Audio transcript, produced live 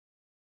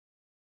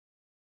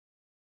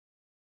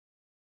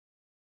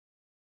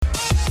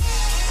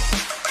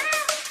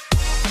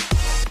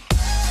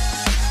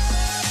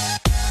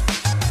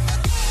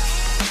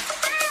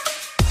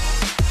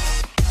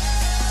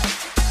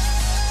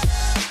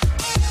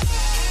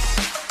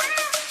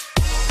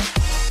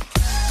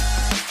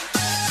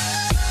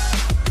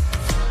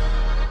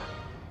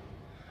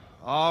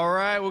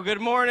good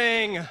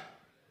morning.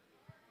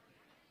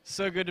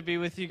 So good to be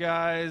with you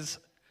guys.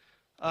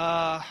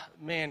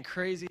 Man,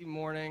 crazy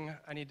morning.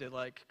 I need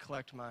to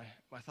collect my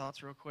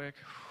thoughts real quick.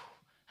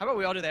 How about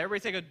we all do that?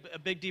 Everybody take a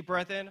big deep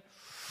breath in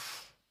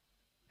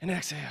and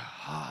exhale.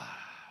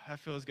 That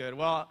feels good.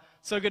 Well,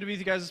 so good to be with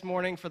you guys this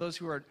morning. For those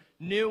who are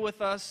new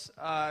with us,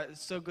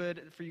 it's so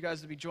good for you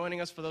guys to be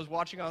joining us. For those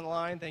watching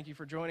online, thank you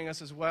for joining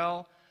us as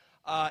well.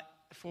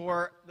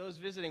 For those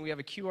visiting, we have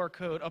a QR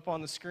code up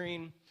on the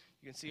screen.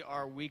 You can see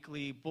our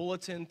weekly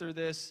bulletin through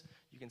this.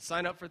 You can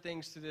sign up for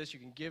things through this. You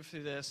can give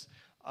through this.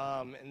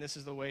 And this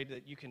is the way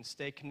that you can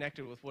stay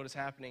connected with what is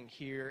happening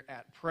here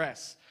at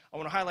Press. I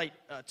want to highlight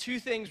two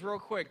things real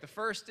quick. The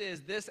first is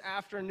this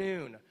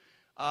afternoon,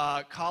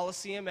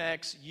 Coliseum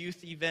X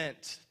youth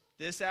event.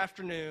 This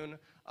afternoon,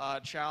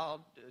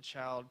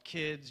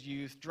 kids,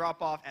 youth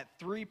drop-off at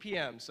 3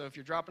 p.m. So if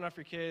you're dropping off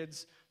your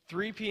kids,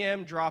 3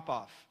 p.m.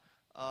 drop-off.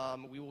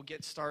 We will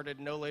get started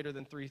no later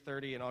than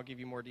 3:30, and I'll give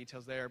you more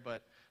details there.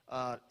 But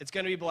it's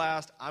going to be a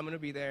blast. I'm going to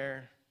be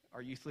there.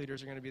 Our youth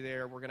leaders are going to be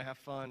there. We're going to have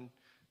fun,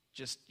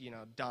 just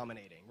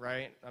dominating,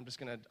 right? I'm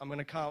going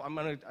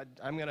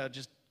to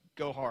just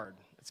go hard.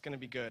 It's going to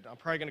be good. I'm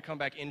probably going to come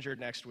back injured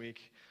next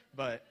week,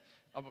 but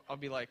I'll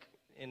be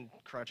in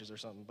crutches or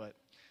something. But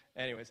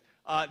anyways,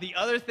 the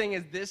other thing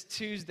is this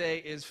Tuesday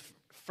is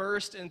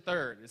first and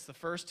third. It's the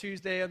first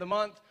Tuesday of the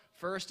month.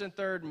 First and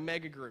third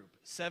mega group,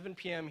 7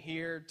 p.m.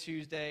 here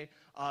Tuesday.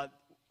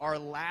 Our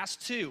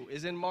last two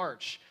is in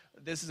March.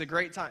 This is a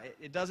great time.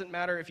 It doesn't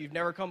matter if you've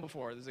never come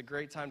before. This is a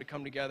great time to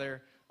come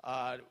together,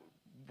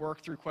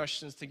 work through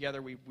questions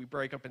together. We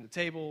break up into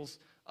tables.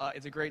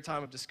 It's a great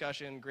time of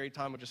discussion, great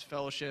time of just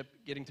fellowship,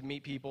 getting to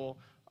meet people.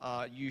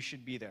 You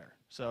should be there.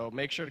 So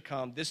make sure to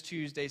come this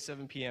Tuesday,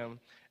 7 p.m.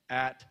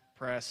 at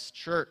Press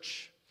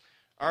Church.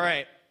 All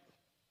right.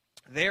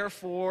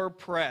 Therefore,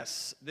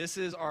 Press. This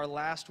is our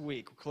last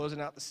week. We're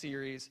closing out the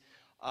series,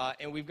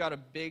 and we've got a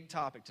big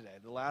topic today.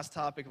 The last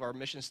topic of our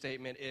mission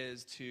statement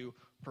is to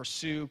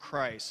pursue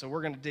Christ. So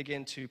we're going to dig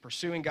into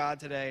pursuing God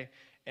today,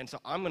 and so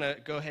I'm going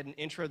to go ahead and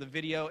intro the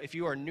video. If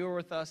you are newer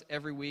with us,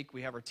 every week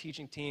we have our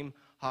teaching team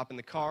hop in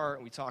the car,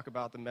 and we talk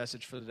about the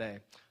message for the day.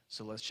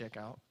 So let's check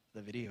out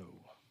the video.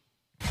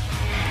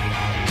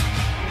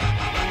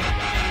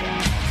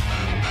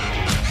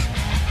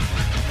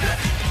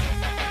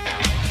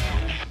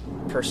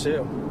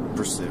 Pursue.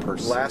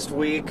 Last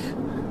week,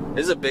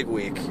 this is a big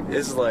week.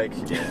 This is well,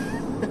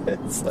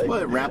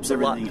 it wraps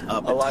everything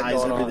up. It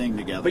ties everything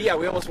together. But yeah,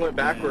 we almost went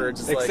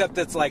backwards. Except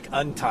it's like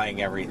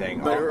untying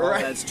everything.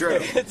 Right. That's true.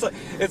 It's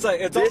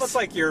almost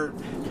like you're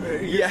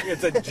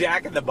it's a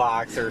Jack in the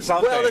Box or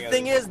something. Well, the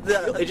thing is,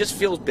 it just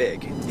feels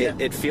big.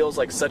 It feels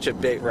like such a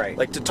big, right.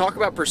 Like to talk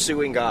about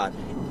pursuing God,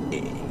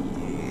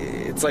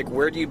 it's like,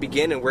 where do you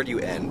begin and where do you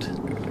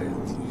end?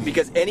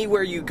 Because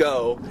anywhere you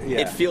go,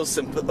 it feels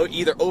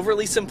either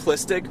overly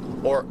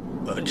simplistic or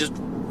just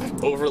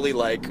overly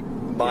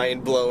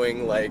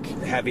mind-blowing,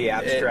 heavy,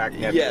 abstract,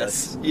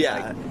 nebulous.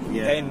 Yes,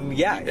 and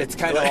it's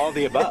kind of all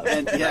the above.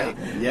 And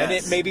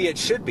and maybe it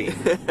should be.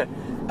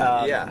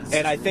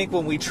 And I think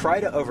when we try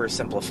to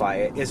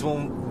oversimplify it is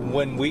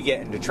when we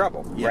get into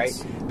trouble, right?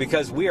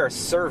 Because we are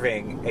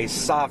serving a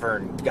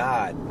sovereign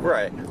God.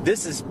 Right.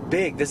 This is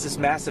big. This is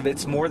massive.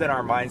 It's more than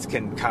our minds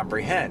can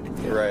comprehend.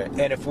 Right.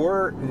 And if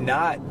we're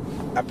not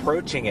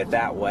approaching it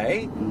that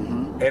way,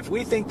 if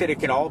we think that it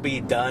can all be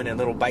done in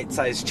little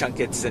bite-sized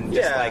chunkets and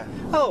just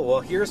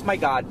here's my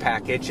God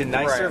package, and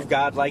I serve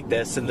God like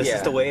this, and this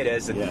is the way it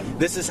is, and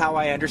this is how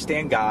I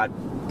understand God,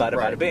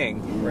 bada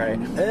bing. Right.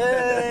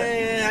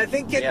 I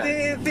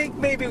think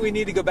maybe we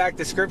need to go back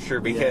to Scripture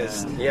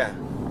because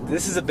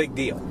this is a big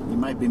deal. You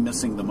might be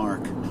missing the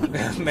mark.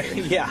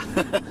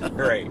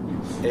 Right.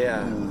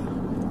 Yeah.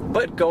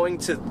 But going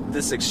to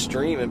this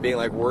extreme and being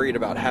worried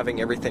about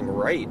having everything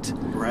right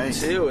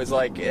too is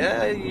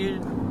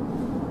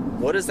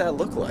what does that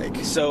look like?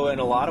 So in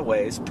a lot of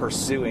ways,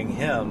 pursuing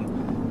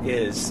Him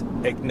is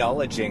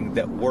acknowledging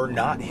that we're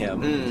not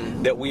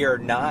Him, that we are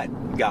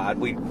not God.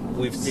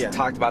 We've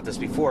talked about this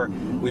before.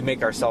 We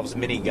make ourselves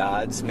mini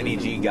gods, mini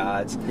G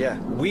gods. Yeah.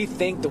 We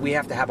think that we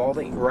have to have all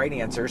the right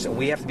answers, and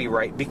we have to be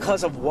right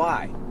because of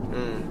why.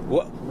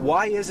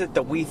 Why is it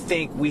that we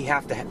think we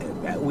have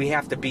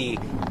to be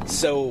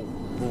so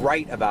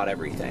right about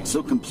everything?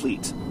 So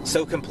complete,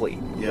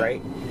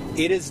 right?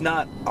 It is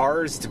not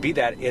ours to be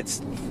that. It's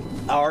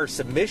our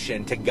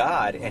submission to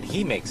God, and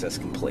He makes us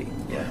complete.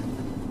 Yeah.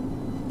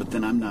 But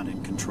then I'm not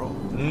in control.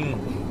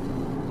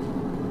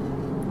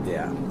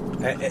 Yeah.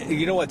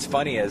 You know what's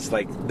funny is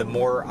the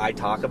more I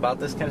talk about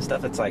this kind of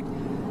stuff, it's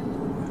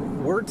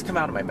words come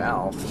out of my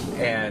mouth,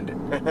 and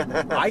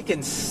I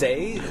can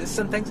say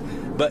some things,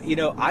 but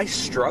I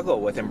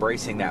struggle with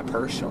embracing that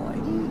personally.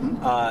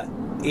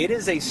 It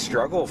is a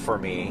struggle for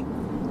me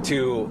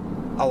to,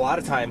 a lot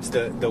of times,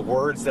 the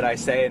words that I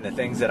say and the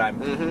things that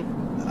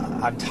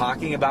I'm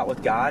talking about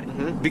with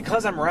God,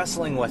 because I'm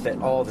wrestling with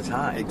it all the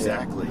time.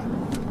 Exactly.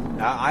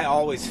 I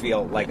always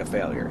feel like a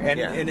failure,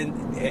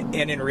 and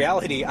in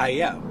reality, I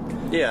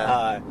am.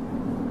 Yeah.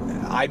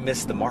 I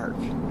missed the mark,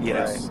 you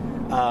know.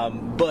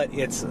 But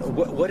it's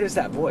what is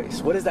that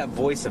voice? What is that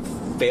voice of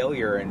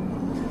failure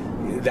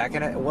and that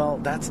kind of? Well,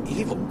 that's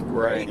evil,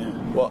 Right.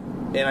 Yeah. Well,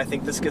 and I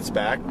think this gets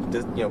back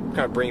to, kind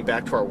of bringing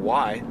back to our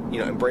why,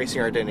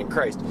 embracing our identity in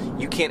Christ.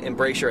 You can't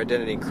embrace your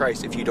identity in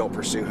Christ if you don't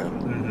pursue Him.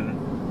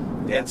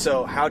 Mm-hmm. Yeah. And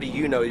so how do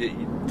you know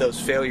that those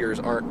failures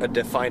aren't a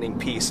defining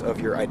piece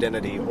of your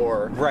identity,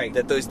 or Right.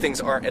 that those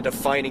things aren't a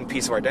defining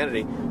piece of our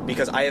identity?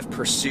 Because I have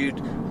pursued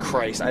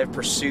Christ, I have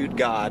pursued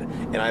God,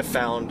 and I've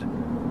found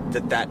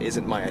that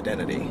isn't my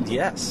identity.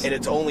 Yes. And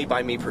it's only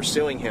by me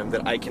pursuing Him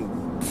that I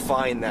can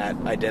find that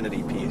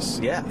identity piece.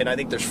 Yeah. And I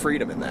think there's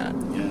freedom in that.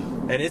 Yeah.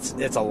 And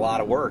it's a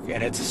lot of work,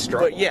 and it's a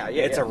struggle. But yeah,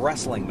 it's yeah. a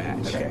wrestling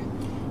match. Okay.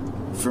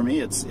 For me,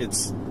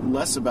 it's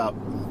less about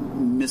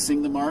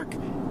missing the mark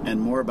and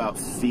more about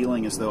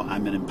feeling as though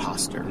I'm an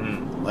imposter.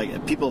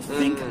 Like, people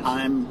think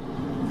I'm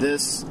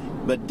this,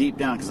 but deep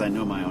down, because I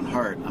know my own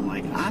heart, I'm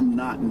like, I'm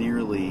not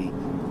nearly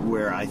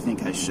where I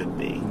think I should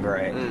be.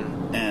 Right.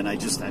 And I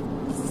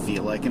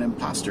feel like an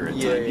imposter at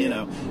Yeah, times,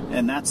 yeah.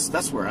 And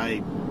that's where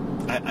I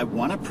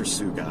want to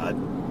pursue God,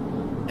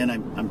 and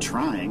I'm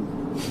trying.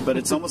 But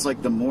it's almost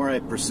like the more I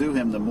pursue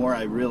Him, the more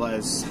I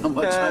realize how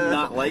much I'm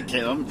not like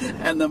Him,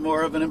 and the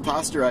more of an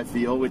imposter I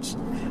feel, which...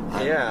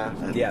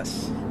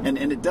 Yes. And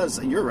it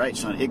does, you're right,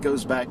 Sean, it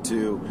goes back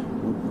to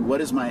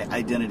what is my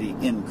identity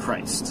in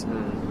Christ?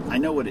 I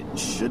know what it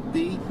should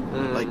be,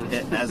 like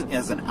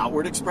as an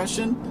outward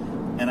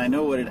expression, and I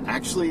know what it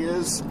actually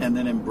is, and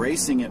then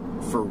embracing it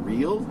for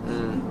real,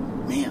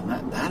 man,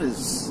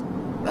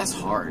 that's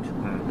hard.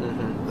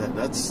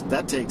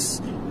 That takes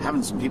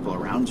having some people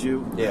around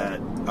you that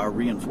are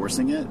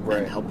reinforcing it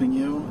and helping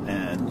you.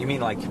 And You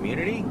mean like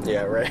community?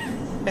 Yeah, right.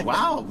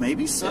 wow,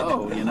 maybe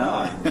so,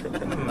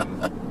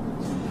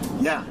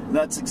 Yeah,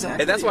 that's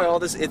exactly. And that's why all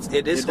this, it is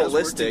It does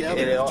work holistic,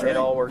 together, and that's right. it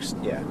all works,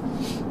 yeah.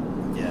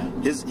 Yeah,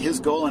 his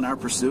goal in our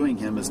pursuing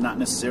Him is not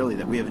necessarily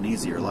that we have an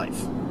easier life,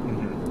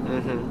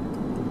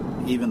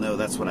 even though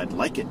that's what I'd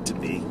like it to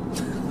be.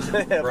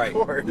 Right.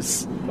 Of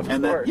course.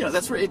 And that,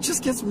 that's where it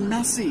just gets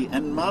messy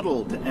and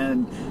muddled,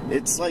 and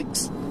it's like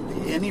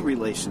any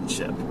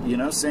relationship,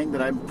 saying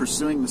that I'm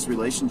pursuing this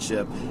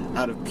relationship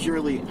out of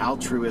purely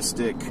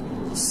altruistic,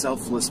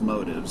 selfless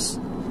motives.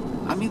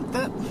 I mean,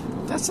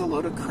 that's a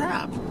load of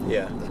crap.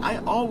 Yeah. I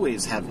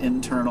always have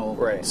internal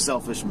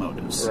selfish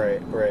motives.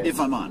 Right. If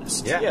I'm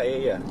honest.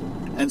 Yeah.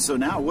 And so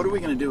now what are we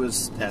going to do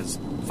as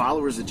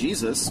followers of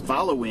Jesus?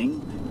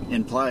 Following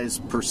implies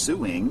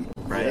pursuing,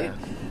 right? Yeah.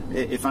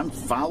 If I'm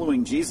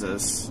following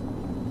Jesus,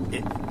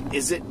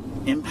 is it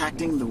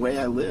impacting the way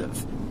I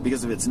live?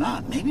 Because if it's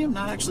not, maybe I'm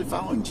not actually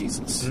following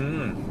Jesus.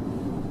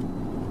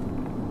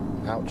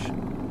 Ouch.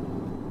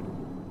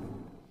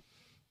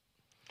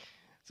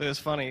 So it was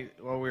funny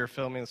while we were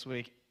filming this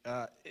week.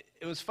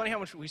 It was funny how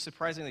much we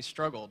surprisingly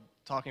struggled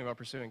talking about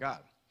pursuing God.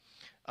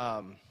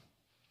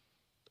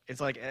 It's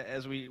like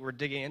as we were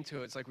digging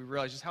into it, it's like we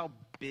realized just how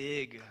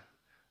big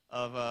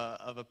of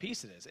a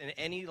piece it is. And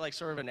any like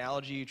sort of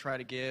analogy you try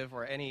to give,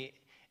 or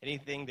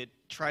anything that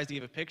tries to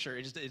give a picture,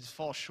 it just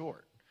falls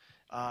short.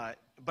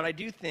 But I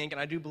do think,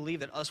 and I do believe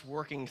that us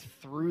working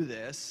through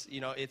this,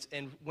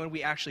 and when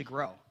we actually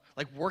grow,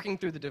 like working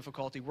through the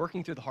difficulty,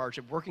 working through the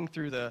hardship, working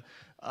through the,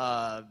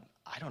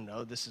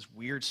 this is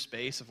weird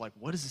space of like,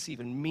 what does this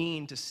even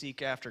mean to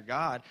seek after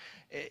God,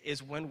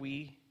 is when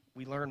we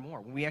learn more,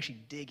 when we actually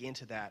dig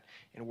into that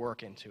and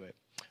work into it.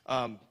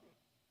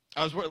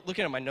 I was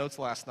looking at my notes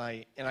last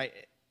night, and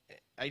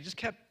I just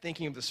kept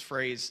thinking of this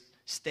phrase,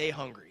 stay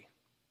hungry.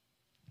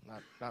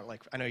 Not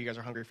like, I know you guys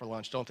are hungry for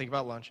lunch. Don't think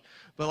about lunch.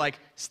 But like,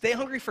 stay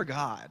hungry for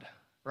God,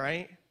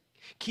 right?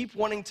 Keep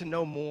wanting to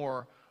know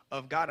more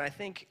of God. And I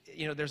think,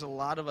 there's a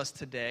lot of us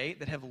today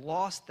that have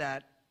lost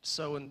that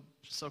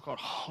so-called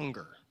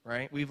hunger,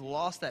 right? We've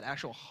lost that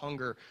actual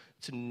hunger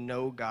to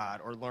know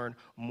God or learn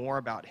more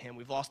about Him.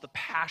 We've lost the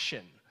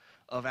passion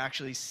of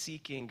actually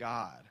seeking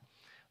God.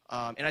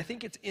 And I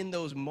think it's in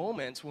those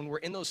moments when we're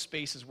in those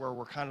spaces where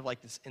we're kind of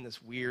like this in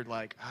this weird,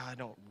 like, I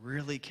don't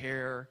really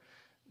care,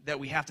 that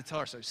we have to tell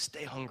ourselves,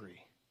 stay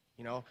hungry,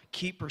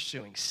 keep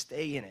pursuing,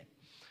 stay in it.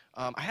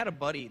 I had a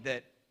buddy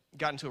that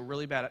got into a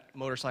really bad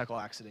motorcycle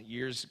accident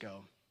years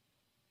ago,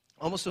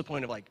 almost to the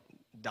point of like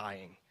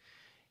dying.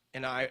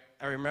 And I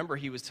remember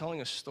he was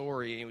telling a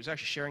story, and he was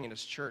actually sharing in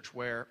his church,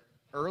 where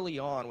early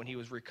on when he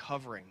was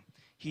recovering,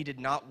 he did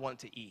not want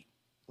to eat.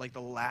 Like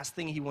the last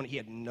thing he wanted, he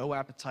had no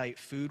appetite.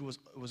 Food was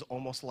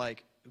almost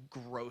like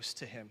gross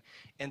to him.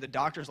 And the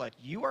doctor's like,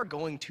 you are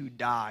going to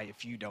die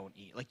if you don't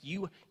eat. Like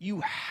you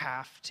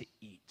have to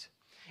eat.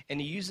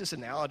 And he used this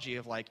analogy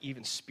of like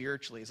even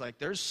spiritually. It's like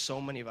there's so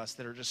many of us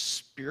that are just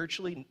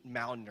spiritually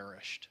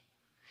malnourished.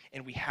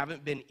 And we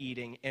haven't been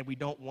eating, and we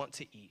don't want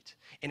to eat.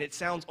 And it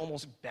sounds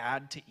almost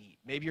bad to eat.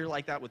 Maybe you're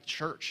like that with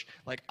church.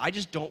 Like, I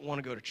just don't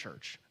want to go to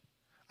church.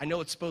 I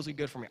know it's supposedly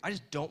good for me. I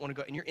just don't want to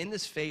go. And you're in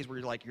this phase where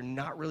you're like, you're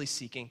not really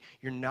seeking,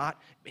 you're not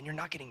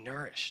getting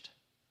nourished.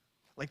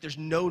 Like there's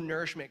no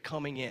nourishment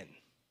coming in.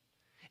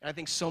 And I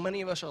think so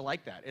many of us are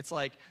like that. It's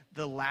like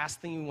the last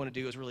thing we want to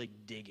do is really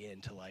dig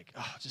into like,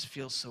 oh, it just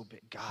feels so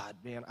big. God,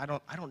 man, I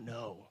don't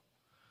know.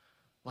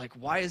 Like,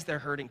 why is there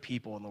hurting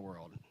people in the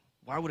world?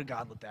 Why would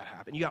God let that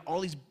happen? You got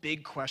all these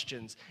big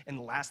questions, and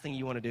the last thing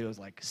you want to do is,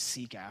 like,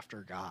 seek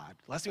after God.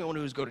 The last thing I want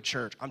to do is go to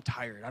church. I'm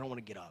tired. I don't want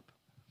to get up.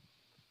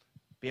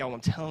 But yeah, I'm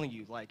telling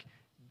you, like,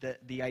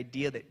 the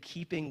idea that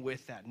keeping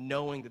with that,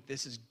 knowing that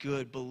this is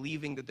good,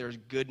 believing that there's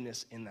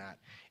goodness in that.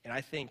 And I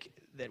think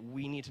that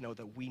we need to know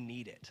that we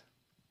need it.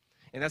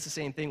 And that's the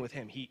same thing with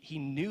him. He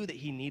knew that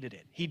he needed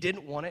it. He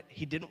didn't want it.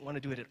 He didn't want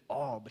to do it at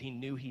all, but he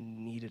knew he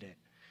needed it.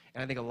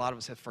 And I think a lot of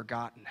us have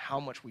forgotten how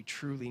much we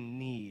truly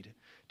need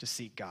to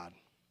seek God.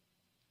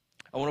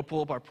 I want to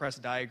pull up our press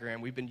diagram.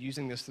 We've been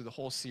using this through the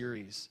whole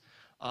series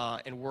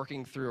and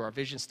working through our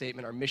vision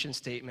statement, our mission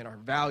statement, our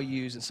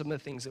values, and some of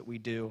the things that we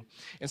do.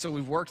 And so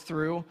we've worked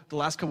through, the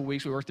last couple of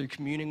weeks, we worked through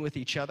communing with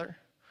each other.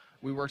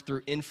 We worked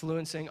through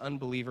influencing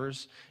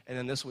unbelievers. And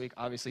then this week,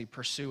 obviously,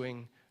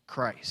 pursuing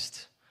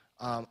Christ.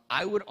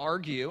 I would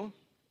argue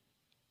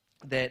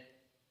that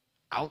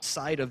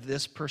outside of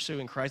this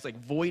pursuing Christ, like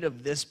void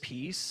of this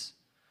piece,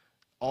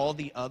 all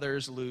the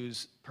others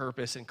lose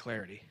purpose and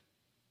clarity,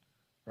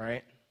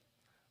 right?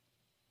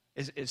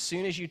 As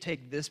soon as you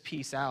take this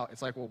piece out,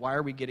 it's like, well, why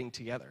are we getting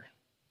together?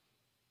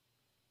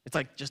 It's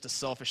like just a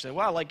selfish thing.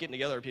 Well, I like getting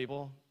together,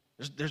 people.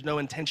 There's no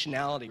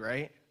intentionality,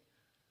 right?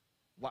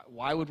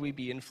 Why would we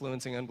be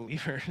influencing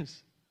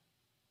unbelievers?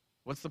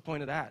 What's the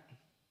point of that?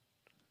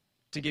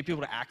 To get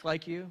people to act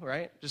like you,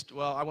 right? Just,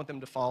 well, I want them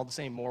to follow the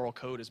same moral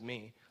code as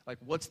me. Like,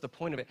 what's the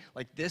point of it?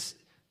 Like, this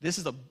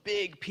is a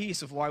big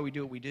piece of why we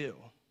do what we do.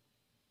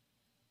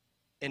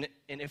 And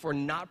if we're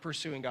not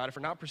pursuing God, if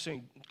we're not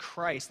pursuing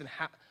Christ, then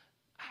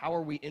how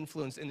are we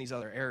influenced in these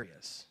other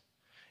areas?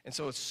 And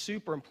so it's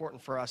super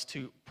important for us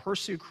to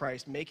pursue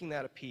Christ, making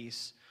that a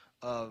piece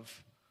of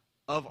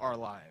our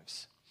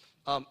lives.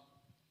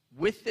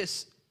 With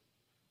this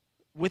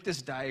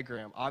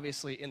diagram,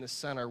 obviously in the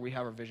center, we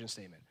have our vision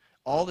statement.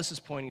 All this is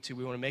pointing to,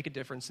 we want to make a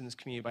difference in this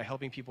community by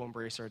helping people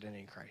embrace our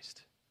identity in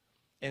Christ.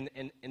 And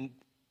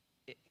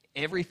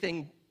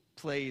everything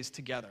plays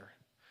together.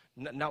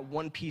 Not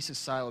one piece is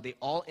siloed. They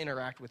all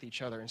interact with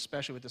each other, and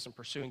especially with this in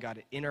pursuing God,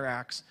 it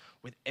interacts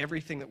with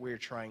everything that we're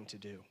trying to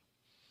do.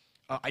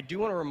 I do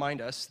want to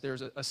remind us,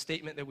 there's a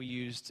statement that we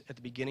used at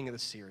the beginning of the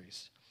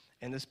series,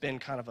 and this has been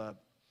kind of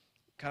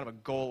a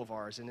goal of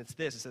ours, and it's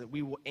this: it's that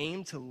we will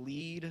aim to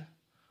lead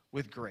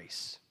with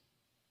grace.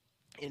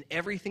 In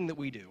everything that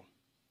we do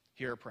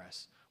here at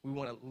Press, we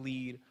want to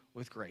lead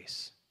with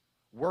grace.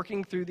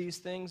 Working through these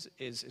things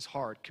is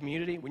hard.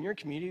 Community, when you're in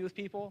community with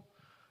people,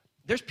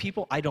 there's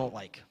people I don't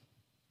like,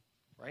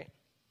 right?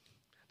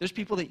 There's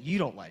people that you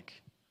don't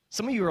like.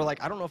 Some of you are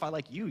like, I don't know if I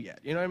like you yet.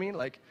 You know what I mean?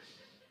 Like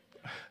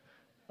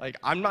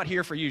I'm not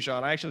here for you,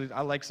 Sean.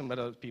 I like some of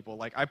those people.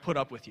 Like, I put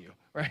up with you,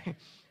 right?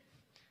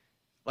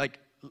 Like,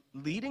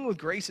 leading with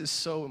grace is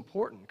so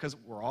important because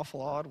we're all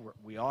flawed.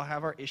 We all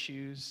have our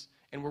issues.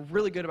 And we're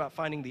really good about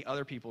finding the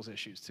other people's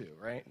issues too,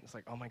 right? It's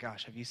like, oh my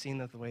gosh, have you seen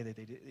the way that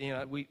they do? You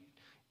know,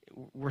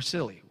 we're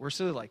silly. We're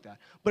silly like that.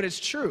 But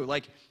it's true.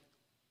 Like,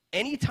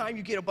 anytime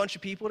you get a bunch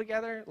of people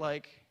together,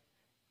 like,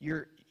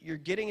 you're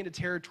getting into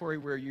territory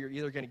where you're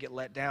either going to get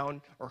let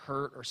down or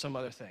hurt or some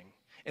other thing.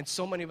 And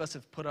so many of us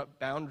have put up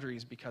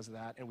boundaries because of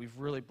that, and we've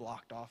really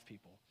blocked off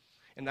people.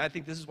 And I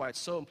think this is why it's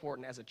so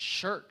important as a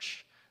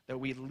church that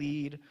we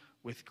lead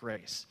with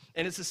grace.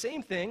 And it's the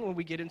same thing when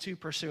we get into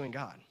pursuing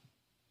God.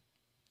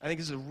 I think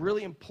this is a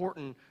really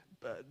important,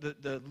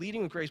 the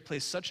leading with grace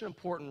plays such an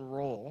important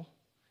role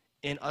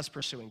in us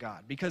pursuing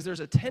God, because there's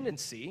a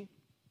tendency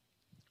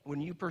when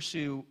you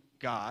pursue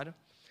God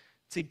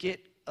to get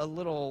a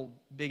little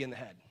big in the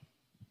head.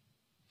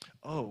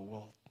 Oh,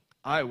 well,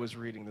 I was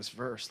reading this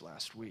verse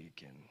last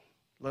week, and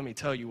let me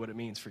tell you what it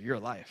means for your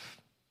life,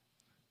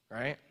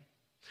 right?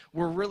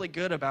 We're really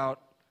good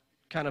about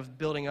kind of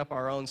building up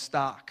our own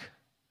stock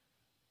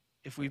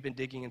if we've been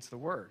digging into the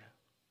Word.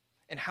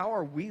 And how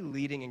are we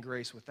leading in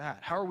grace with that?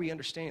 How are we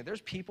understanding?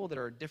 There's people that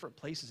are at different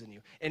places than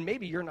you, and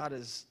maybe you're not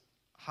as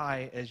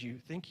high as you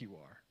think you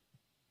are.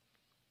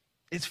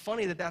 It's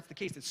funny that that's the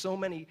case. That so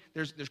many,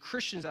 there's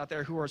Christians out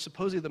there who are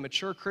supposedly the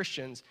mature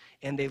Christians,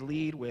 and they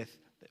lead with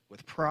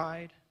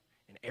pride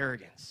and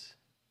arrogance.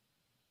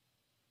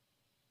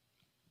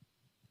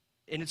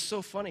 And it's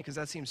so funny because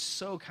that seems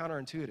so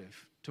counterintuitive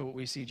to what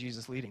we see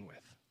Jesus leading with.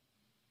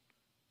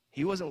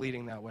 He wasn't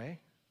leading that way.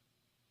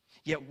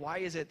 Yet why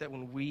is it that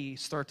when we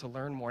start to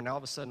learn more, now all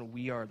of a sudden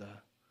we are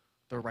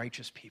the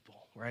righteous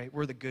people, right?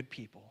 We're the good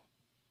people.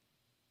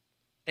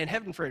 And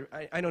heaven forbid,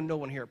 I know no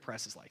one here at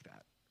Press is like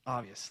that,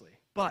 obviously.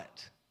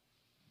 But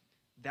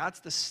that's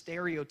the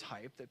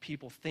stereotype that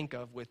people think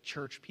of with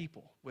church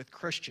people, with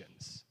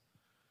Christians.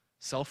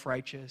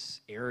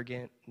 Self-righteous,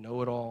 arrogant,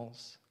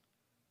 know-it-alls.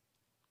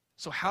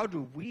 So how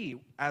do we,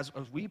 as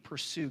we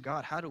pursue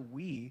God, how do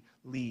we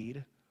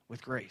lead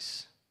with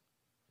grace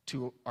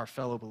to our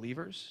fellow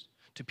believers,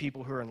 to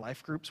people who are in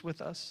life groups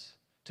with us,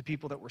 to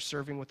people that we're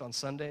serving with on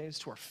Sundays,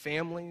 to our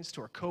families,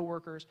 to our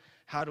coworkers?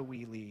 How do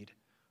we lead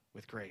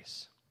with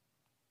grace?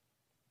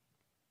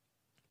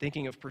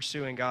 Thinking of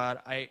pursuing God,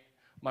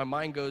 my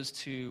mind goes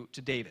to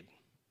David.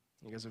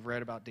 You guys have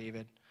read about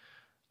David.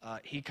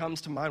 He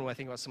comes to mind when I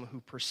think about someone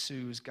who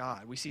pursues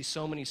God. We see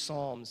so many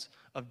Psalms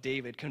of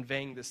David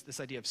conveying this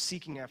idea of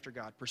seeking after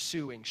God,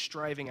 pursuing,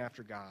 striving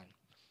after God.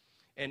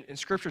 And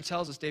Scripture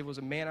tells us David was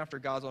a man after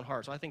God's own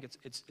heart. So I think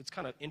it's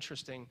kind of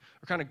interesting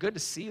or kind of good to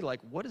see, like,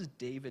 what is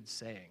David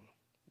saying?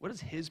 What does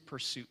his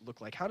pursuit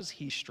look like? How does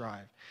he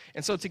strive?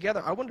 And so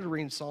together, I wanted to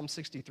read Psalm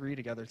 63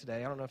 together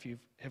today. I don't know if you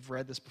have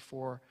read this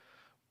before,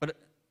 but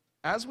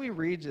as we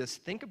read this,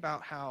 think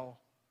about how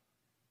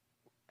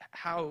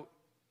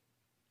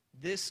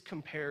this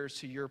compares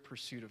to your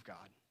pursuit of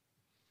God.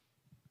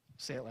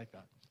 Say it like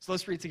that. So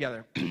let's read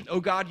together.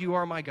 "O God, you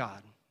are my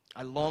God.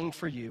 I long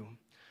for you.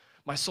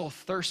 My soul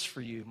thirsts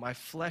for you. My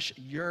flesh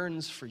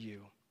yearns for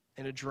you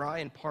in a dry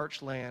and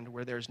parched land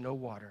where there is no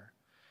water.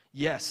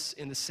 Yes,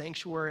 in the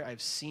sanctuary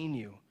I've seen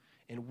you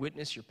and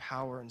witnessed your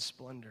power and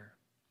splendor.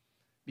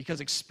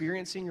 Because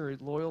experiencing your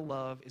loyal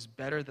love is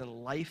better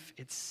than life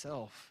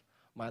itself,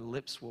 my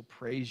lips will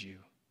praise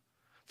you.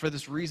 For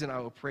this reason, I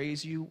will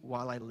praise you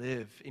while I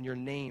live. In your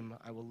name,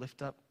 I will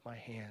lift up my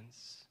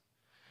hands.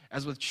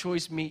 As with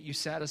choice meat, you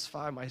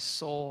satisfy my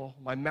soul.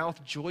 My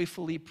mouth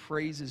joyfully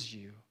praises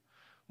you.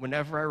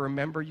 Whenever I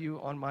remember you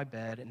on my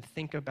bed and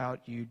think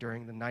about you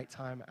during the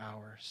nighttime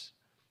hours,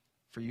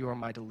 for you are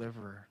my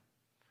deliverer.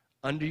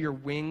 Under your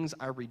wings,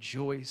 I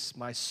rejoice.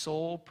 My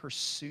soul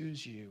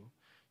pursues you.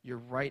 Your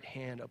right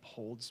hand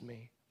upholds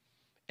me.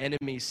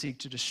 Enemies seek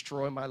to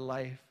destroy my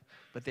life,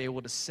 but they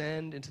will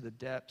descend into the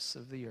depths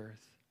of the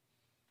earth.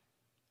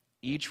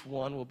 Each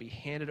one will be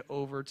handed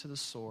over to the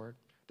sword.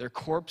 Their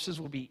corpses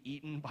will be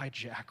eaten by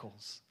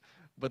jackals.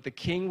 But the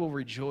king will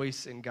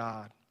rejoice in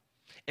God.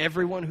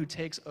 Everyone who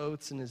takes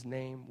oaths in his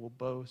name will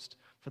boast,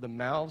 for the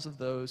mouths of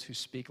those who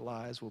speak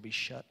lies will be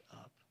shut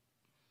up."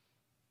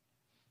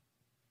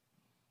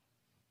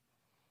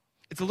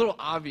 It's a little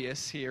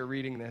obvious here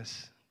reading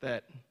this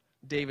that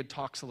David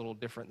talks a little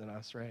different than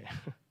us, right?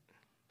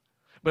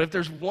 But if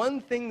there's one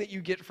thing that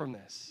you get from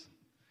this,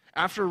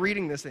 after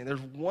reading this thing,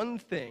 there's one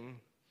thing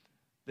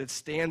that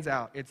stands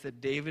out. It's that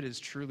David is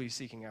truly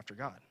seeking after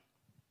God.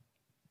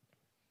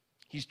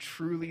 He's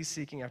truly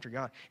seeking after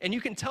God. And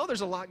you can tell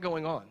there's a lot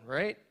going on,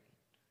 right?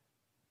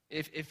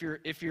 If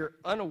you're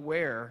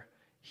unaware,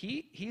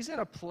 he's in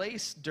a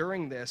place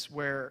during this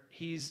where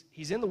he's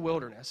in the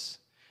wilderness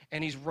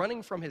and he's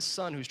running from his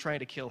son who's trying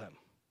to kill him.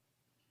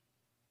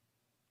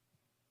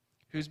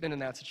 Who's been in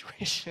that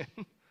situation?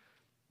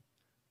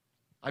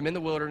 I'm in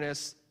the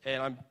wilderness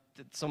and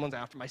someone's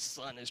after my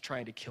son is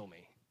trying to kill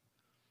me.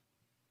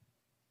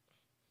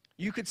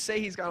 You could say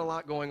he's got a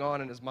lot going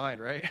on in his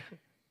mind, right?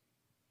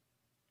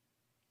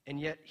 And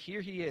yet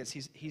here he is.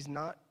 He's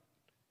not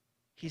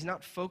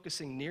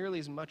focusing nearly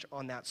as much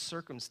on that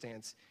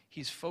circumstance.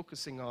 He's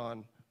focusing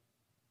on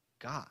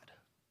God,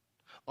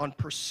 on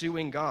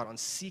pursuing God, on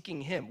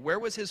seeking him. Where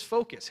was his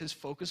focus? His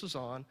focus was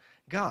on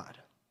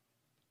God,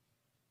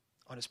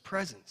 on his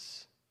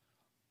presence,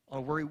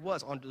 on where he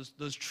was, on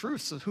those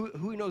truths of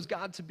who he knows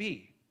God to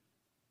be.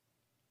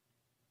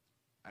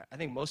 I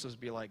think most of us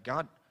would be like,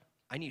 God,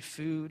 I need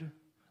food.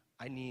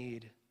 I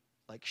need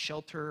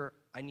shelter.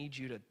 I need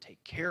you to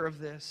take care of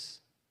this.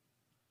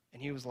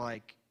 And he was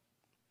like,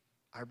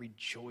 I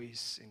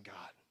rejoice in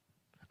God.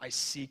 I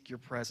seek your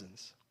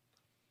presence.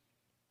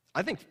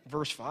 I think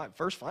verse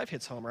 5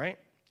 hits home, right?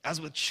 As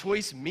with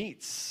choice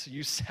meats,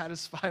 you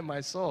satisfy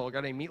my soul. Got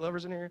any meat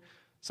lovers in here?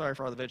 Sorry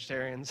for all the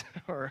vegetarians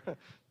or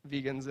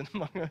vegans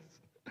among us.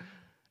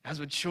 As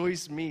with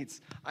choice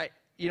meats.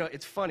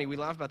 It's funny, we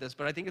laugh about this,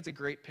 but I think it's a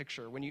great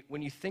picture.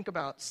 When you think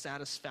about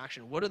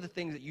satisfaction, what are the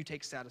things that you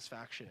take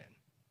satisfaction in?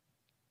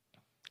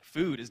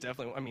 Food is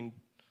definitely,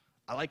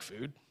 I like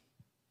food.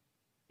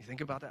 You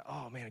think about that,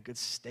 oh man, a good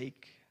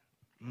steak.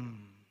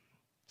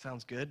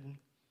 Sounds good.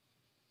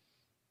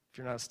 If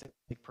you're not a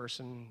steak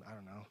person, I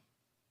don't know,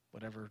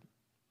 whatever.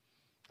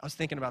 I was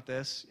thinking about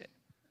this.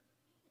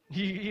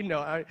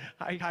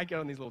 I go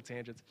on these little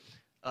tangents.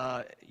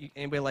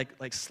 Anybody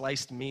like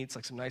sliced meats,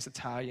 like some nice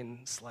Italian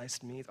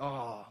sliced meats?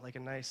 Oh, like a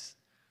nice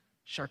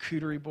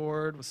charcuterie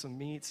board with some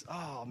meats.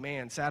 Oh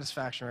man,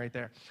 satisfaction right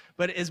there.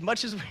 But as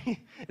much as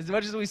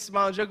we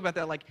smile and joke about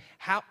that, like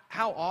how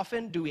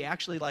often do we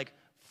actually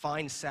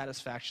find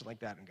satisfaction like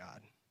that in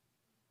God?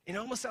 It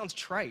almost sounds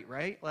trite,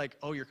 right? Like,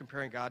 oh, you're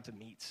comparing God to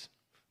meats.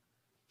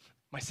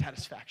 My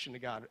satisfaction to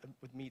God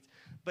with meats.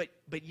 But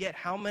yet,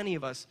 how many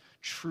of us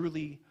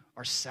truly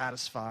are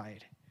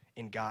satisfied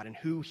in God and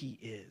who he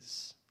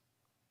is?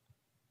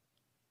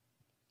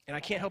 And I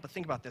can't help but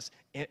think about this.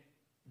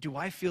 Do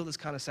I feel this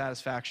kind of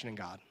satisfaction in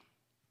God?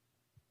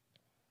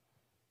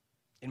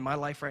 In my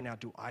life right now,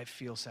 do I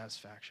feel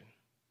satisfaction?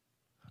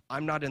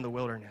 I'm not in the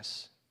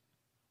wilderness.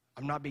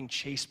 I'm not being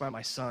chased by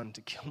my son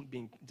to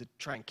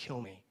try and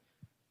kill me.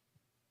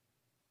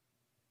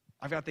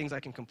 I've got things I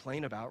can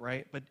complain about,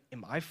 right? But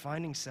am I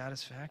finding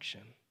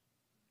satisfaction?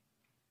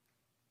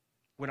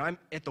 When I'm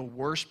at the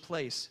worst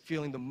place,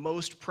 feeling the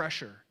most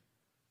pressure,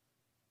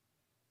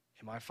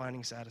 am I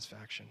finding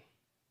satisfaction?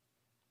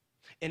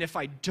 And if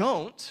I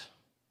don't,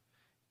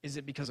 is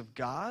it because of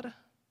God,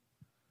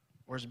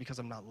 or is it because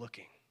I'm not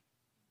looking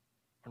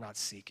or not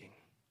seeking?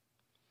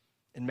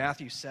 In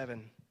Matthew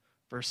 7,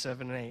 verse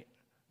 7 and 8,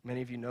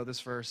 many of you know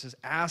this verse, it says,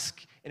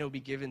 ask and it will be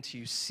given to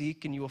you.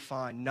 Seek and you will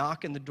find.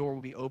 Knock and the door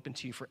will be open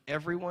to you. For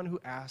everyone who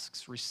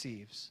asks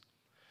receives.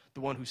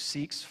 The one who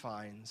seeks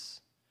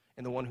finds.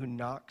 And the one who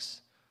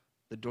knocks,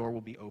 the door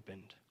will be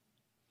opened.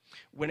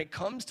 When it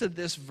comes to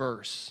this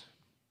verse,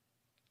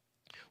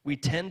 we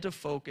tend to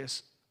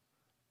focus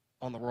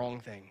on the wrong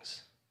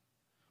things.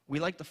 We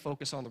like to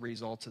focus on the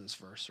results of this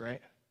verse,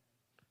 right?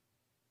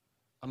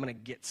 I'm going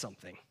to get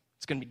something.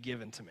 It's going to be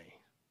given to me.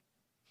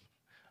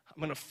 I'm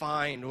going to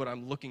find what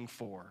I'm looking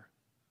for.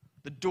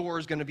 The door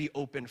is going to be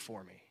open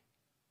for me,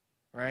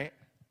 right?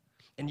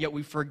 And yet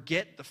we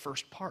forget the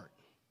first part.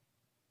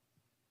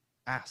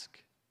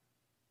 Ask,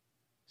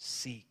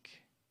 seek,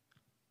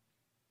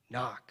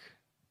 knock.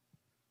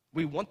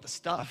 We want the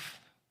stuff.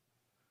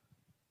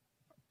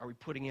 Are we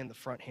putting in the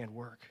front hand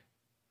work?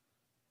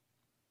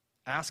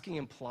 Asking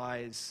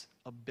implies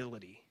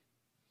ability.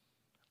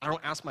 I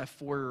don't ask my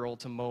 4-year-old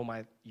to mow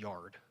my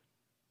yard.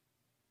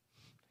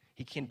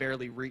 He can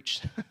barely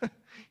reach.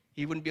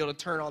 He wouldn't be able to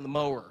turn on the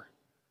mower.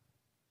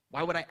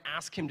 Why would I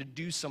ask him to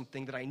do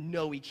something that I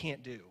know he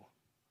can't do?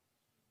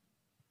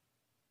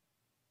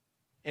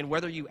 And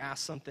whether you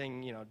ask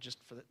something, just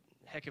for the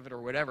heck of it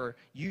or whatever,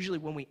 usually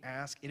when we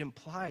ask, it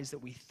implies that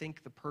we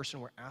think the person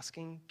we're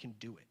asking can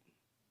do it,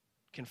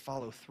 can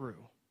follow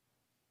through.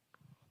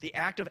 The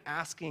act of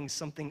asking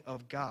something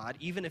of God,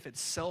 even if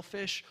it's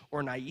selfish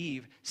or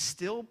naive,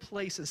 still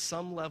places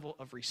some level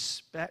of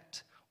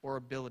respect or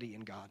ability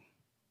in God.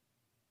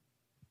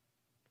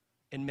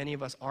 And many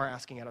of us are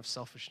asking out of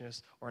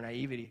selfishness or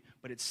naivety,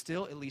 but it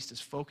still at least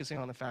is focusing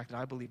on the fact that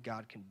I believe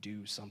God can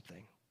do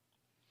something.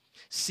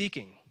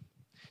 Seeking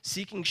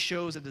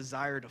shows a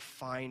desire to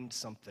find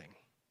something.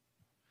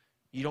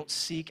 You don't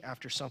seek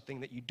after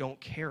something that you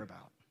don't care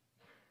about.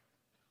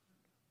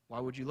 Why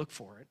would you look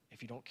for it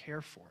if you don't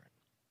care for it?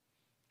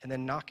 And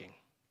then knocking.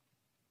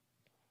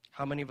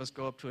 How many of us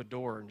go up to a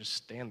door and just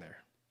stand there?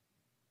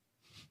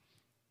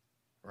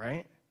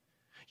 Right?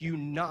 You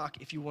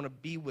knock if you want to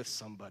be with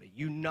somebody.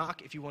 You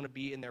knock if you want to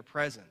be in their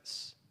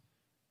presence.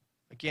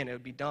 Again, it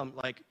would be dumb,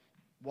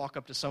 walk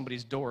up to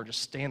somebody's door,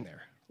 just stand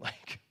there.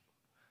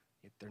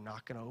 If they're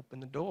not going to open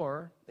the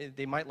door,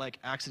 they might,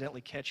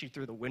 accidentally catch you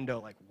through the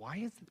window,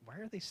 why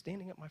are they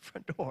standing at my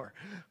front door?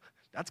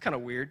 That's kind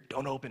of weird.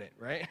 Don't open it,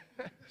 right?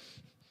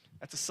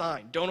 That's a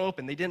sign. Don't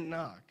open. They didn't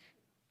knock.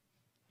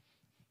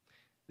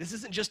 This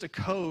isn't just a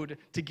code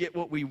to get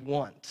what we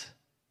want,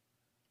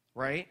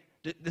 right?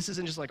 This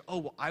isn't just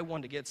I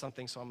want to get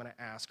something, so I'm going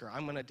to ask, or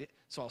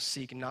so I'll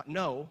seek and not.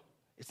 No,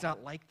 it's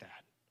not like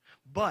that.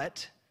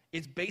 But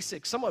it's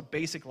somewhat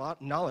basic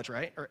knowledge,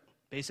 right? Or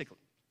basic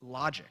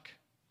logic.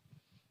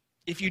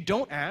 If you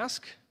don't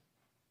ask,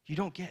 you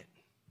don't get.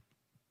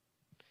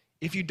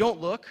 If you don't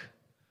look,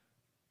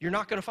 you're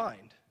not going to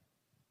find.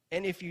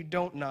 And if you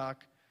don't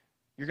knock,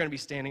 you're going to be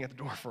standing at the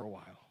door for a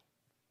while.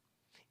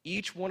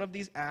 Each one of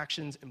these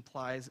actions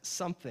implies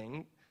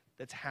something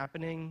that's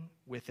happening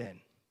within.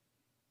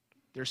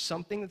 There's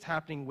something that's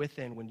happening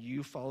within when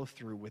you follow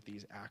through with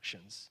these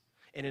actions.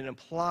 And it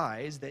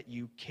implies that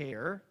you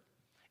care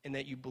and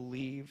that you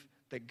believe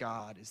that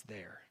God is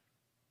there.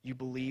 You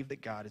believe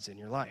that God is in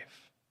your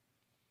life.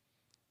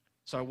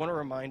 So I want to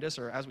remind us,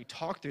 or as we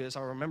talk through this,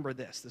 I'll remember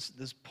this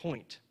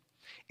point.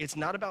 It's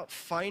not about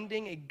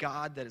finding a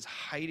God that is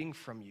hiding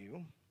from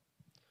you,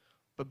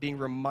 but being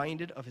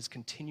reminded of his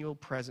continual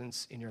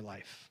presence in your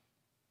life.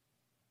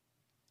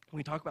 When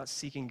we talk about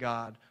seeking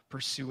God,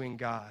 pursuing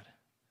God,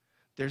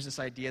 there's this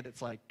idea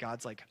that's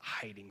God's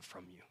hiding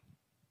from you.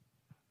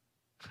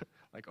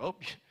 Oh,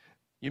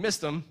 you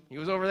missed him. He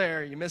was over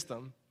there. You missed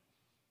him.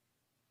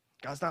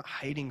 God's not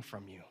hiding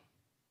from you.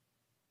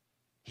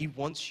 He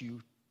wants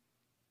you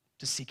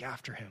to seek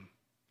after him.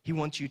 He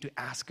wants you to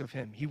ask of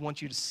him. He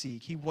wants you to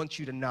seek. He wants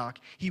you to knock.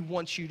 He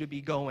wants you to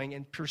be going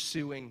and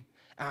pursuing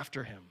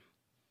after him.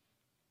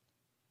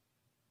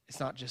 It's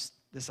not just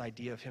this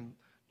idea of him,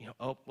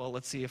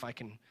 let's see if I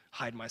can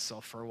hide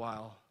myself for a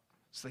while.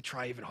 So they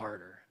try even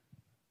harder.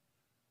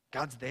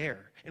 God's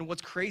there. And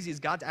what's crazy is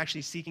God's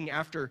actually seeking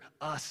after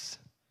us.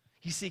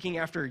 He's seeking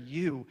after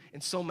you.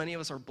 And so many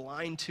of us are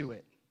blind to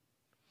it.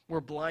 We're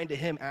blind to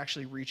him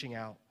actually reaching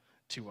out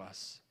to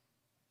us.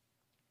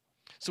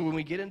 So when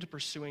we get into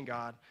pursuing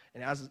God,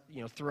 and as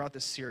throughout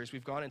this series,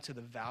 we've gone into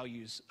the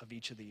values of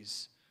each of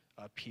these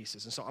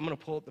pieces. And so I'm going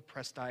to pull up the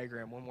press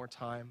diagram one more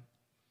time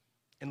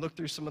and look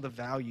through some of the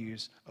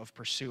values of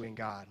pursuing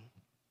God.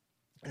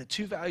 And the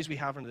two values we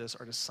have under this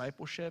are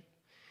discipleship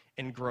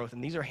and growth.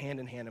 And these are hand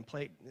in hand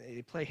and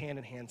they play hand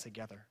in hand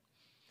together.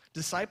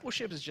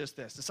 Discipleship is just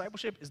this.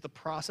 Discipleship is the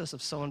process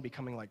of someone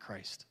becoming like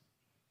Christ.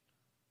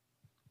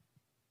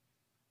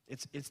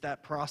 It's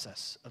that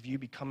process of you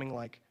becoming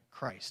like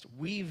Christ.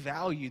 We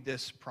value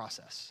this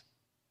process.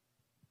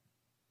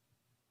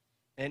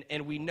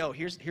 And we know,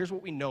 here's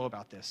what we know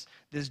about this.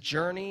 This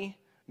journey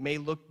may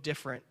look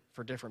different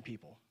for different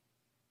people.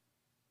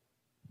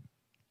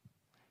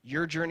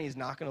 Your journey is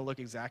not going to look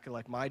exactly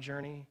like my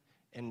journey.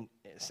 And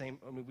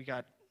we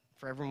got,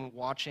 for everyone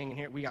watching and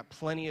here, we got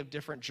plenty of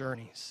different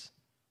journeys.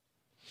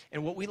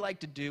 And what we like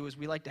to do is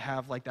we like to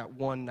have like that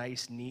one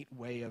nice, neat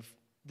way of,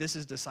 this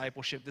is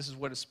discipleship, this is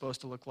what it's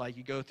supposed to look like.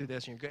 You go through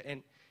this and you're good.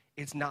 And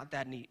it's not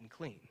that neat and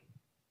clean.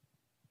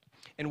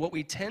 And what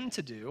we tend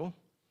to do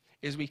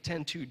is we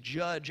tend to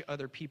judge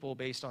other people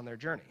based on their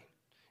journey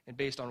and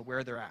based on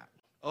where they're at.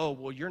 Oh,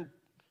 well,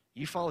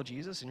 you follow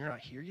Jesus and you're not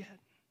here yet?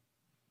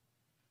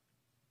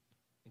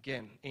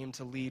 Again, aim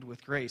to lead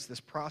with grace. This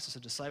process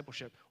of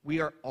discipleship, we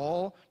are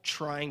all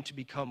trying to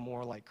become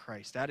more like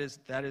Christ. That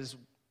is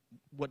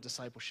what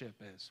discipleship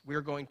is. We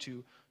are going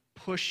to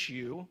push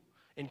you,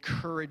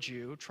 encourage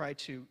you, try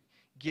to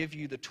give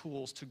you the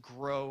tools to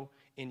grow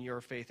in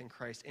your faith in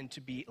Christ and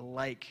to be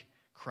like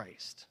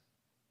Christ.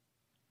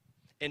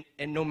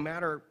 And no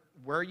matter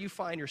where you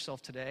find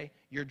yourself today,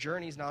 your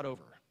journey is not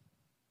over.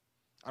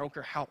 I don't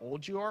care how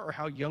old you are or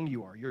how young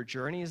you are. Your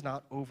journey is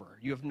not over.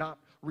 You have not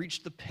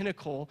reached the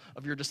pinnacle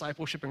of your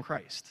discipleship in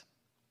Christ.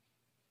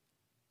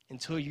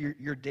 Until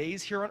your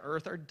days here on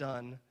earth are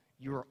done,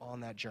 you are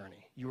on that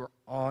journey. You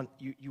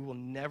will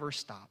never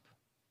stop.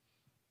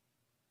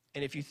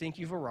 And if you think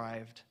you've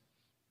arrived,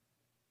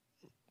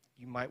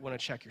 you might want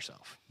to check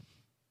yourself.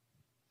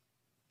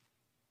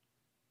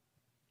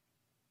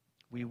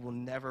 We will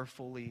never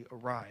fully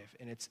arrive,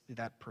 and it's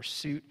that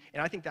pursuit.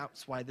 And I think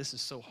that's why this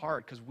is so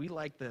hard, because we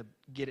like to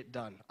get it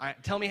done.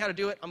 Tell me how to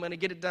do it. I'm going to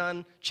get it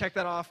done. Check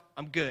that off.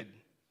 I'm good.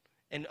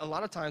 And a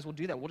lot of times we'll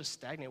do that. We'll just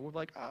stagnate. We're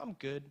like, oh, I'm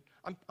good.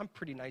 I'm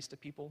pretty nice to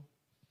people.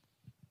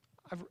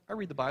 I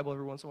read the Bible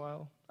every once in a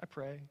while. I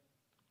pray.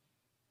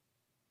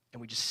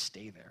 And we just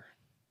stay there.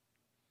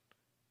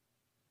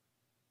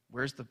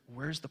 Where's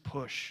the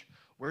push?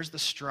 Where's the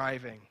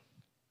striving?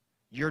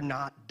 You're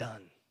not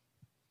done.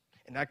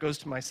 And that goes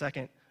to my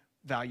second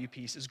value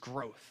piece, is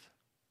growth.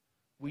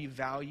 We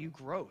value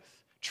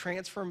growth,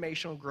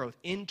 transformational growth,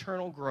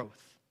 internal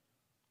growth.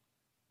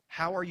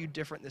 How are you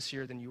different this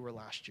year than you were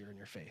last year in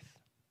your faith?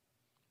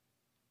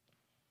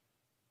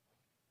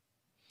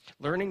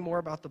 Learning more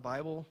about the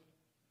Bible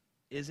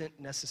isn't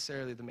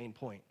necessarily the main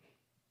point.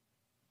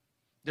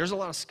 There's a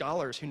lot of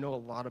scholars who know a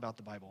lot about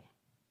the Bible.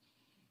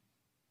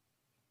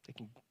 They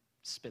can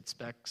spit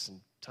specs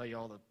and tell you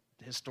all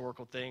the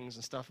historical things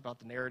and stuff about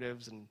the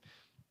narratives and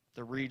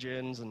the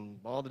regions and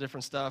all the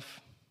different stuff.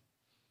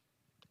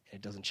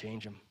 It doesn't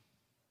change them.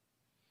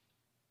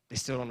 They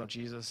still don't know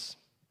Jesus.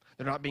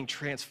 They're not being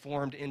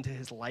transformed into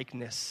his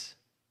likeness.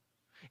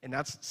 And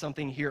that's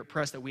something here at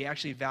Press that we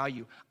actually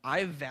value.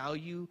 I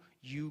value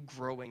you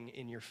growing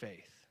in your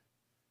faith.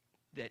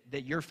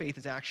 That your faith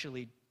is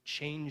actually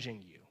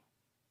changing you.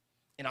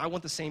 And I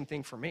want the same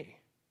thing for me.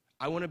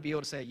 I want to be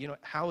able to say,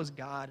 how is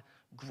God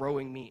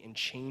growing me and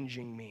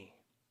changing me?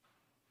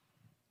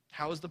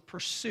 How is the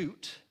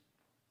pursuit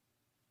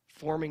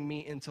forming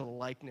me into the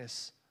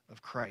likeness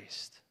of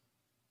Christ?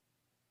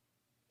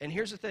 And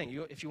here's the thing,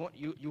 if you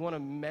want to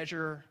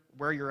measure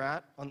where you're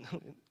at,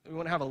 you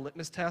want to have a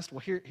litmus test,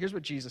 well, here's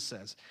what Jesus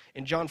says.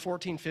 In John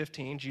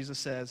 14:15, Jesus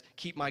says,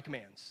 keep my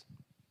commands.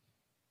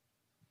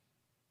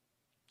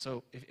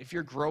 So if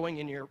you're growing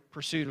in your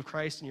pursuit of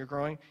Christ and you're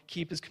growing,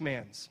 keep his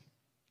commands.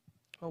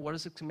 Well, what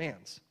is his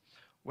commands?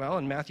 Well,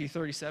 in Matthew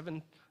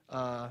 37,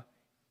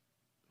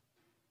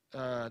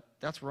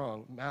 that's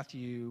wrong.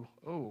 Matthew,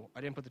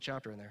 I didn't put the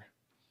chapter in there.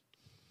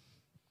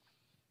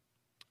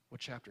 What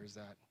chapter is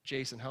that?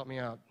 Jason, help me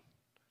out.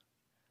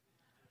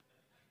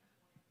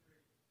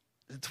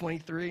 Is it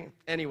 23?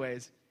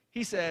 Anyways,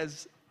 he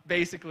says,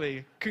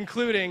 basically,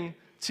 concluding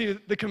to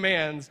the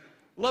commands,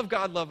 love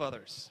God, love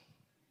others.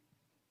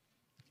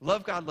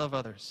 Love God, love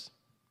others.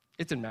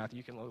 It's in Matthew.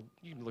 You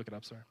can look it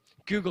up, sorry.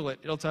 Google it.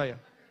 It'll tell you.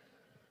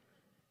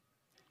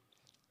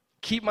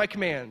 Keep my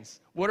commands.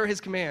 What are his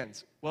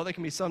commands? Well, they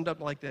can be summed up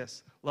like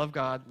this. Love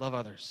God, love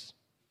others.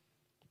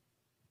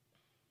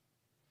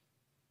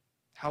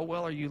 How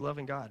well are you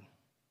loving God?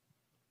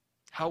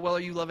 How well are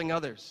you loving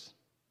others?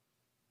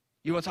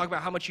 You want to talk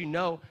about how much you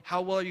know?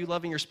 How well are you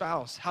loving your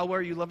spouse? How well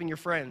are you loving your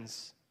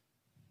friends,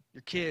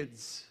 your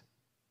kids,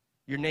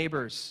 your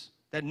neighbors?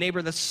 That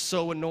neighbor that's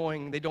so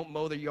annoying, they don't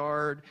mow their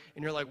yard,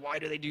 and you're like, why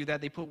do they do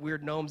that? They put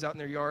weird gnomes out in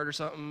their yard or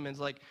something, and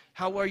it's like,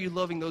 how well are you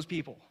loving those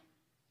people?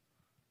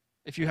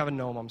 If you have a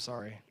gnome, I'm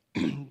sorry.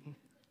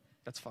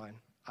 That's fine.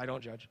 I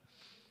don't judge.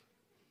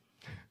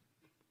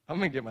 I'll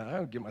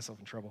get myself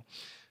in trouble.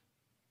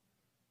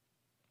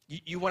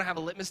 You want to have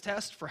a litmus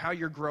test for how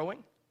you're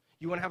growing?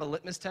 You want to have a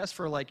litmus test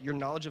for like your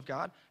knowledge of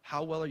God?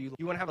 How well are you?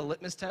 You want to have a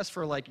litmus test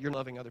for like you're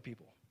loving other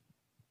people?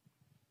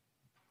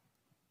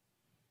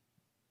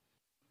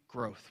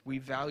 Growth. We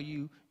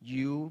value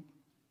you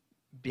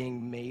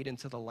being made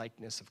into the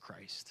likeness of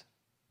Christ.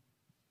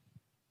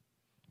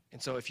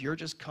 And so if you're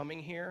just coming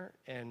here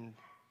and,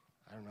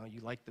 I don't know,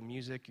 you like the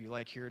music, you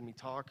like hearing me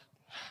talk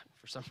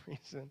for some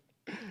reason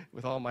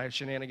with all my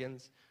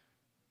shenanigans,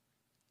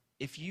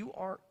 if you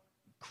aren't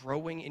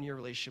growing in your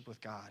relationship with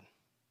God,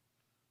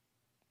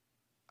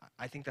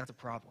 I think that's a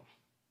problem.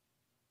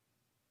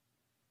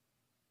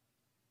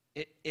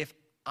 If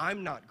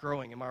I'm not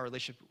growing in my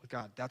relationship with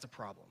God, that's a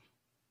problem.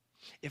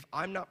 If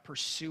I'm not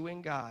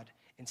pursuing God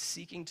and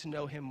seeking to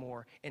know him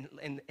more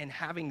and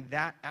having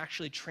that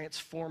actually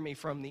transform me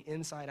from the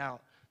inside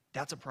out,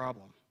 that's a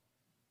problem.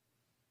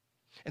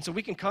 And so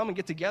we can come and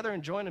get together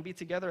and join and be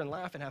together and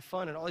laugh and have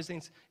fun and all these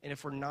things. And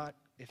if we're not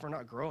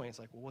growing, it's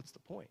like, well, what's the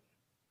point?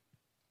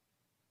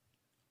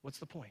 What's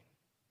the point?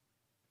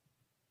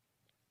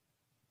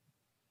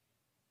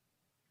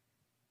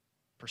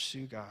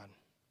 Pursue God.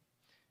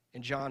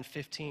 In John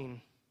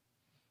 15,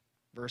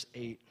 verse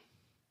 8,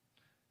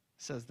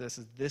 says this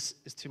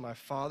is to my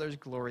Father's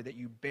glory that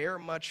you bear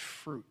much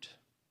fruit,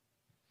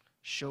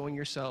 showing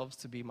yourselves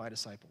to be my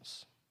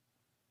disciples.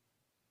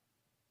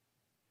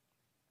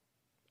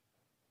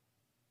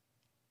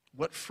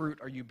 What fruit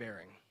are you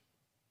bearing?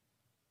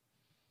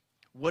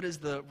 What is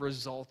the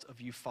result of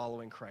you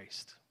following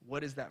Christ? What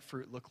does that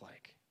fruit look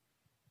like?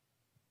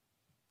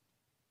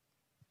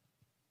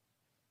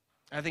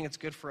 I think it's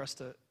good for us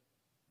to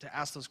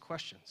ask those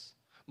questions.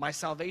 My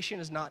salvation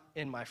is not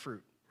in my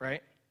fruit,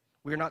 right?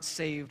 We are not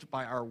saved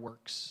by our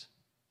works.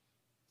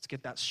 Let's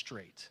get that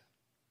straight.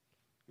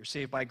 You're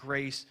saved by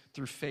grace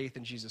through faith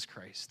in Jesus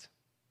Christ.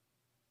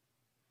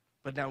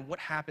 But now what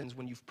happens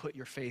when you've put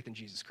your faith in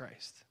Jesus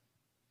Christ?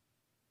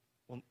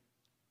 Well,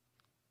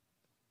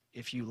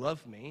 if you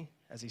love me,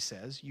 as he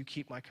says, you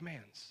keep my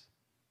commands.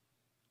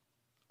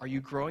 Are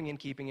you growing in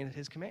keeping in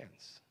his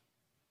commands?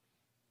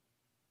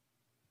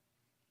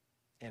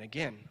 And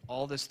again,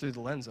 all this through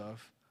the lens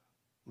of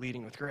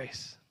leading with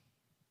grace.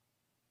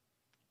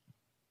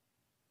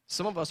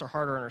 Some of us are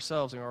harder on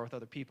ourselves than we are with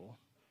other people.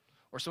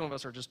 Or some of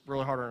us are just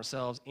really hard on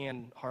ourselves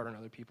and hard on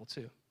other people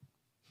too.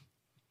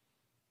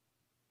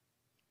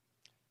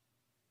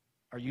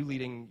 Are you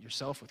leading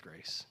yourself with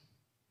grace?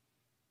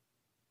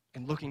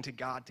 And looking to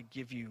God to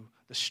give you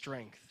the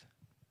strength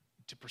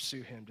to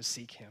pursue him, to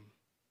seek him.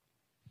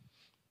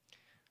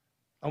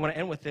 I want to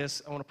end with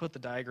this. I want to put the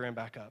diagram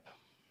back up.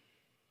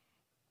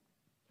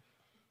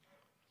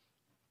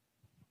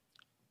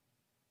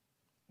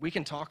 We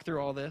can talk through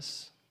all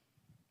this.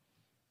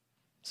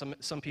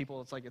 Some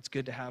people, it's like it's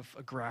good to have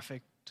a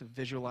graphic to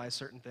visualize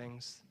certain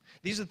things.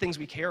 These are the things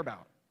we care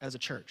about as a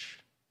church.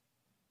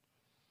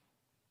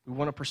 We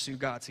want to pursue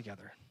God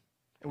together,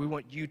 and we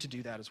want you to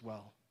do that as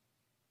well.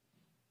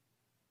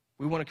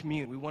 We want to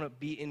commune. We want to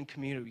be in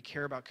community. We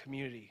care about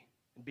community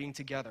and being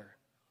together.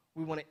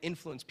 We want to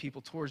influence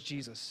people towards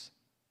Jesus.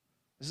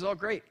 This is all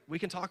great. We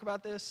can talk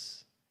about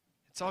this.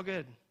 It's all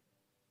good.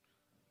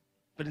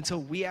 But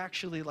until we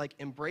actually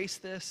embrace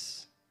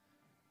this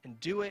and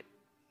do it,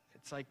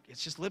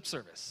 it's just lip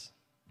service.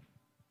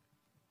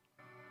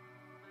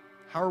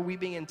 How are we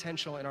being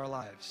intentional in our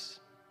lives?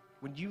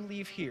 When you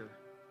leave here,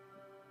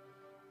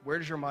 where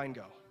does your mind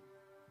go?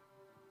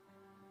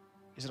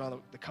 Is it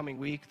on the coming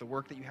week, the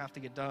work that you have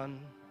to get done?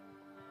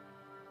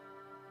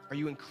 Are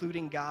you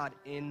including God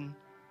in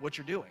what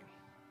you're doing?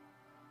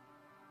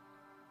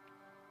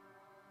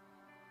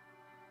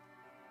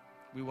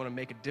 We want to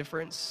make a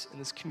difference in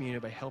this community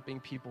by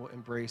helping people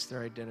embrace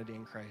their identity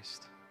in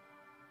Christ.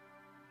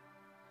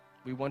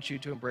 We want you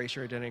to embrace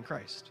your identity in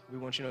Christ. We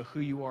want you to know who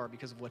you are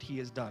because of what he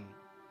has done.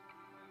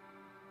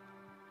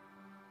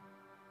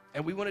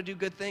 And we want to do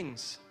good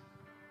things.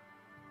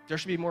 There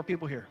should be more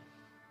people here.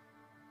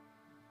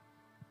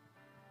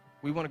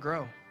 We want to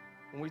grow.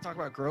 When we talk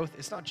about growth,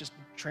 it's not just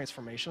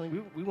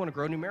transformationally. We want to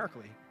grow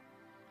numerically.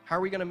 How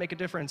are we going to make a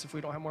difference if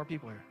we don't have more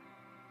people here?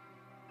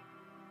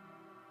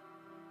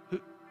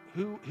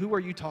 Who are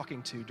you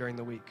talking to during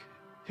the week?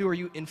 Who are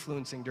you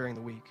influencing during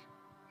the week?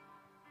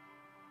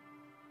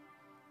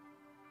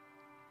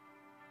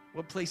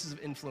 What places of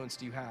influence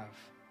do you have?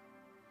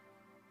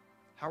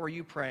 How are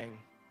you praying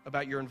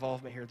about your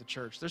involvement here at the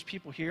church? There's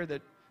people here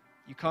that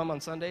you come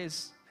on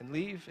Sundays and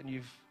leave and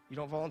you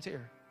don't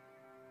volunteer.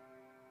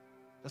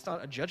 That's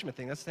not a judgment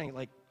thing. That's the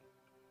thing,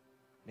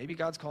 maybe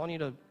God's calling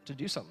you to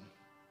do something.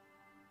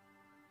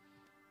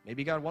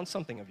 Maybe God wants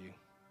something of you.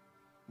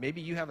 Maybe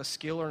you have a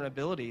skill or an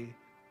ability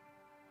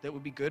that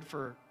would be good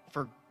for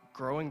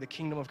growing the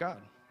kingdom of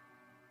God.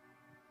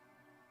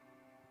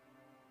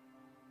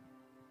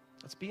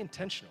 Let's be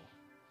intentional.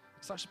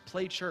 Let's not just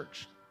play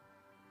church.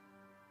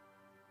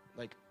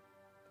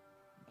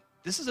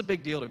 This is a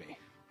big deal to me.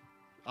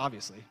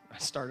 Obviously, I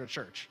started a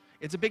church.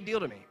 It's a big deal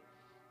to me.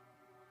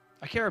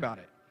 I care about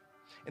it.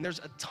 And there's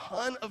a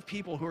ton of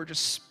people who are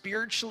just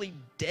spiritually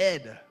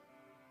dead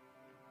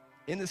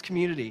in this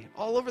community,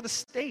 all over the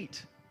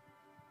state.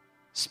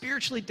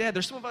 Spiritually dead.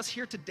 There's some of us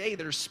here today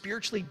that are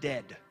spiritually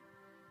dead.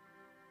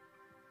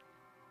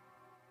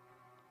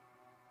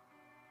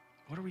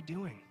 What are we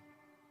doing?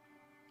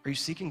 Are you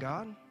seeking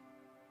God?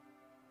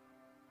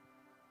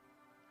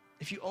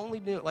 If you only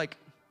knew, I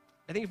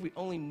think if we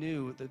only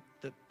knew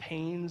the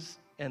pains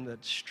and the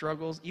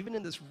struggles, even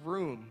in this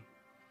room,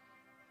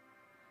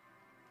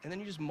 and then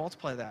you just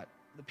multiply that,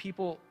 the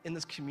people in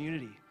this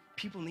community,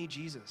 people need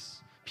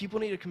Jesus. People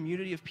need a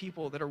community of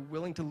people that are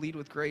willing to lead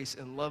with grace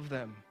and love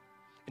them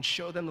and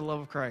show them the love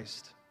of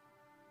Christ.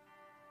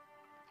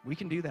 We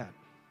can do that.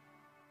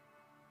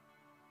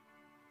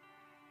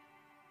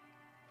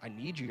 I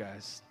need you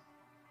guys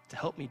to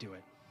help me do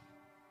it.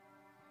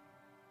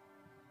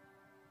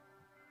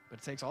 but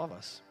it takes all of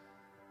us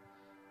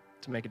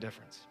to make a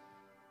difference.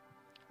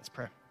 Let's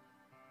pray.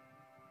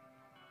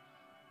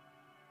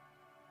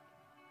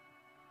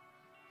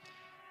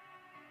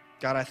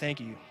 God, I thank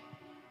you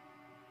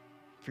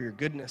for your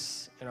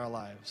goodness in our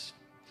lives,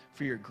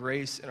 for your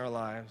grace in our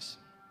lives.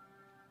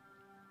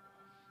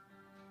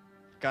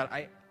 God,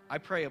 I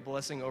pray a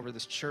blessing over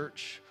this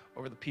church,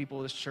 over the people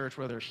of this church,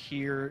 whether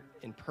here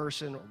in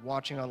person or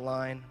watching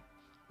online,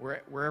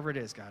 wherever it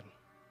is, God.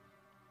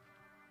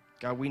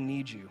 God, we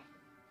need you.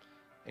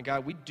 And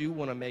God, we do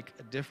want to make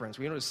a difference.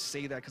 We don't just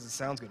say that because it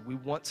sounds good. We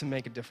want to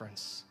make a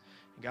difference.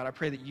 And God, I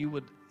pray that you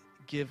would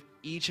give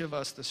each of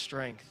us the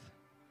strength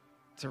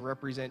to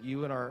represent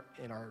you in our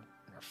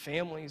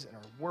families, in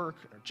our work,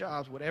 in our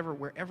jobs, wherever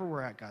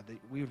we're at, God, that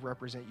we would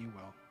represent you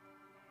well.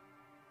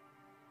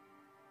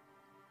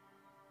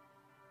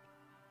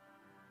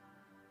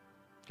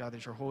 God,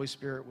 that your Holy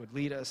Spirit would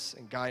lead us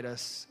and guide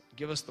us,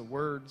 give us the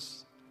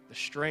words, the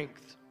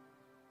strength.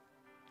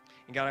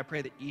 And God, I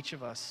pray that each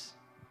of us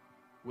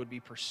would be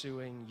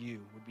pursuing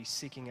you, would be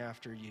seeking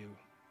after you.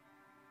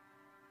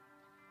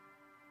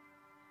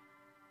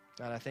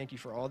 God, I thank you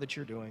for all that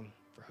you're doing,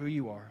 for who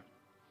you are,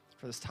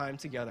 for this time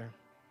together.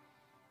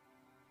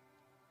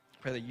 I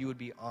pray that you would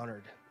be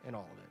honored in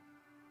all of it.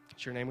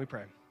 It's your name we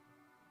pray.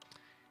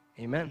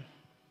 Amen.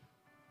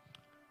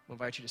 We'll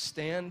invite you to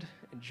stand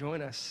and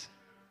join us